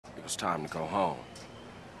was time to go home.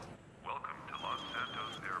 Welcome to Los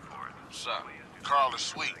Santos Airport. What's up? Carl is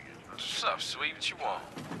sweet. What's up, sweet? What you want?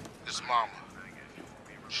 His mama.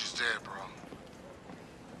 She's dead, bro.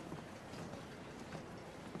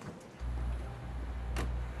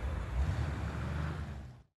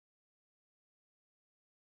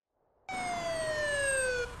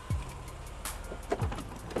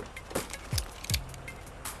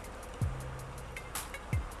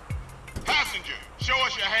 Passenger, show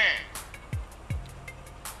us your hands.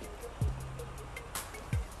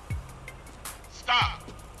 Stop.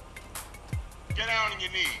 Get down on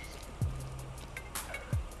your knees.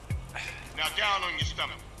 Now down on your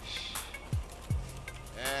stomach.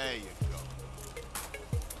 There you go.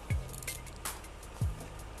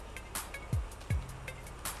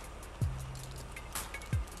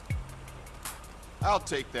 I'll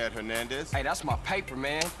take that, Hernandez. Hey, that's my paper,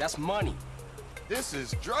 man. That's money. This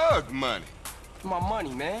is drug money. My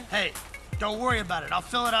money, man. Hey, don't worry about it. I'll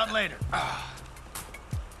fill it out later.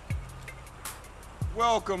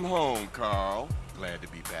 Welcome home, Carl. Glad to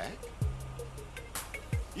be back.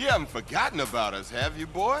 You haven't forgotten about us, have you,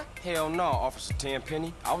 boy? Hell no, Officer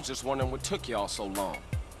Tenpenny. I was just wondering what took y'all so long.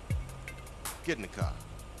 Get in the car.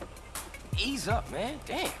 Ease up, man.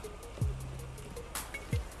 Damn.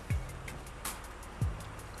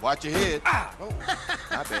 Watch your head. Ah! Oh,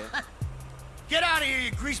 my bad. Get out of here,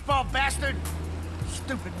 you greaseball bastard!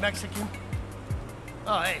 Stupid Mexican.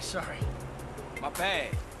 Oh, hey, sorry. My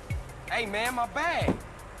bag. Hey, man, my bag.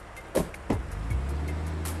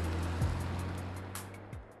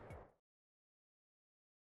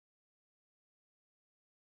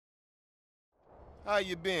 How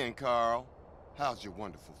you been, Carl? How's your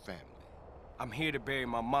wonderful family? I'm here to bury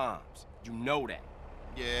my moms. You know that.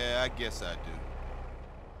 Yeah, I guess I do.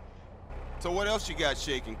 So what else you got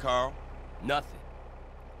shaking, Carl? Nothing.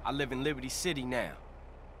 I live in Liberty City now.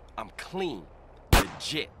 I'm clean.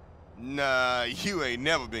 Legit. Nah, you ain't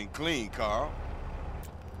never been clean, Carl.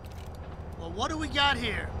 Well, what do we got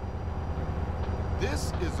here?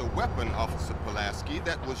 This is a weapon, Officer Pulaski,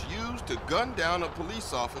 that was used to gun down a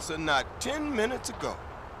police officer not 10 minutes ago.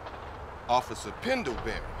 Officer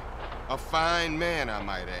Pendlebury. A fine man, I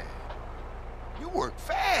might add. You work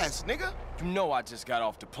fast, nigga. You know I just got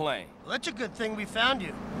off the plane. Well, that's a good thing we found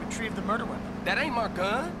you. Retrieved the murder weapon. That ain't my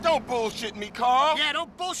gun. Don't bullshit me, Carl. Yeah,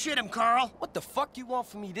 don't bullshit him, Carl. What the fuck you want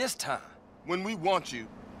from me this time? When we want you,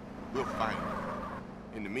 we'll find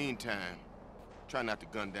you. In the meantime, try not to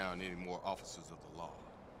gun down any more officers of the law.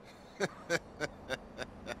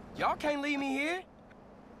 Y'all can't leave me here.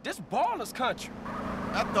 This baller's country.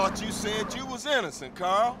 I thought you said you was innocent,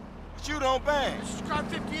 Carl. But you don't bang. This is car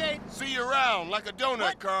 58. See you around like a donut,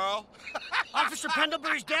 What? Carl. Officer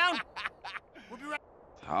Pendlebury's down. We'll be right...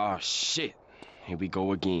 Oh, shit. Here we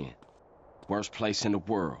go again. Worst place in the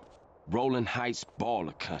world. Rolling Heights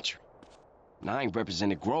baller country. Now, I ain't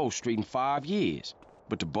represented Grove Street in 5 years,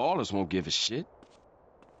 but the ballers won't give a shit.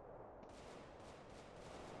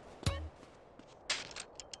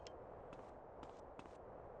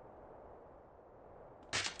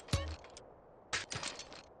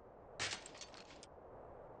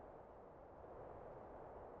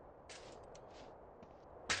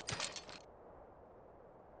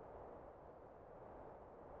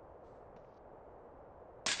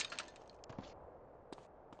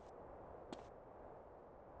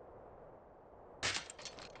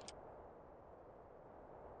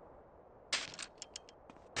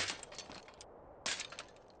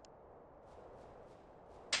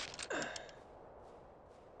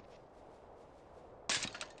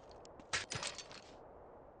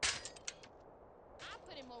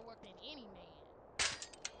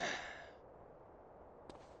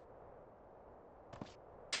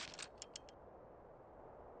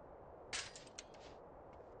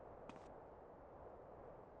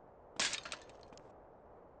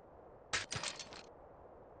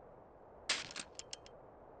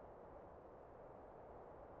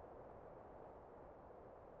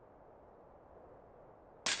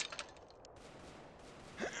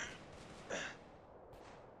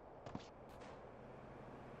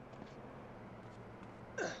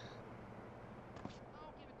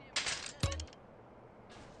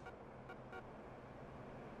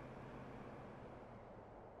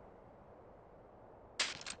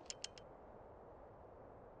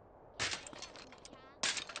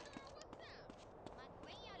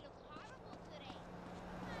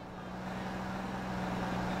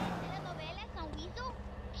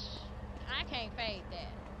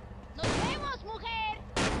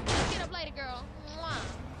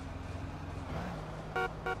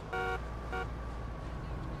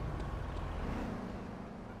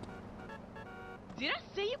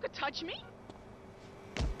 could touch me?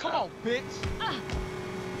 Come on, bitch.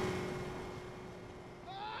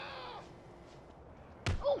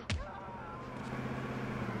 Ooh.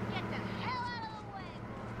 Get the hell out of the way!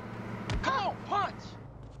 Come on, punch.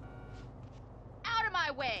 Out of my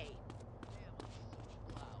way!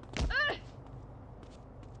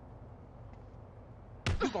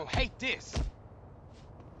 You gonna hate this.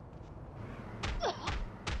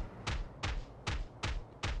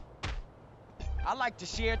 I like to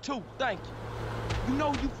share too, thank you. You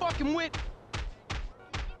know who you fucking with?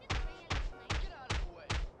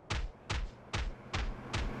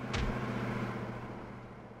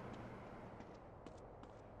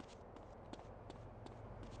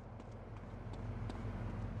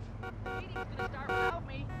 Meeting's gonna start without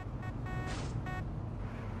me.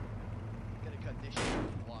 Gotta cut this shit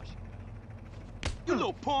in Washington. You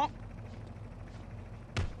little punk.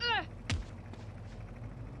 I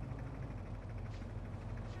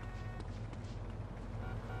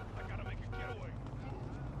gotta make a getaway.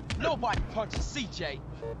 Nobody punches CJ.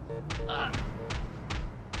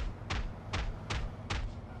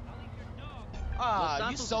 Ah,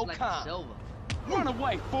 you so calm. Silva. Run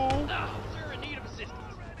away, fool. Sir, in need of assistance.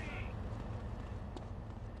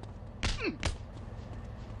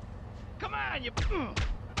 Come on, you...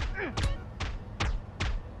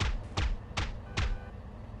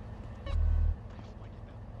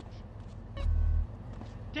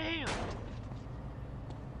 Damn!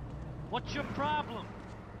 What's your problem?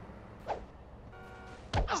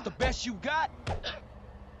 That's the best you got?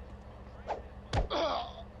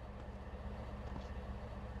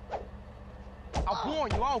 I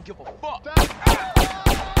warn you, I don't give a fuck.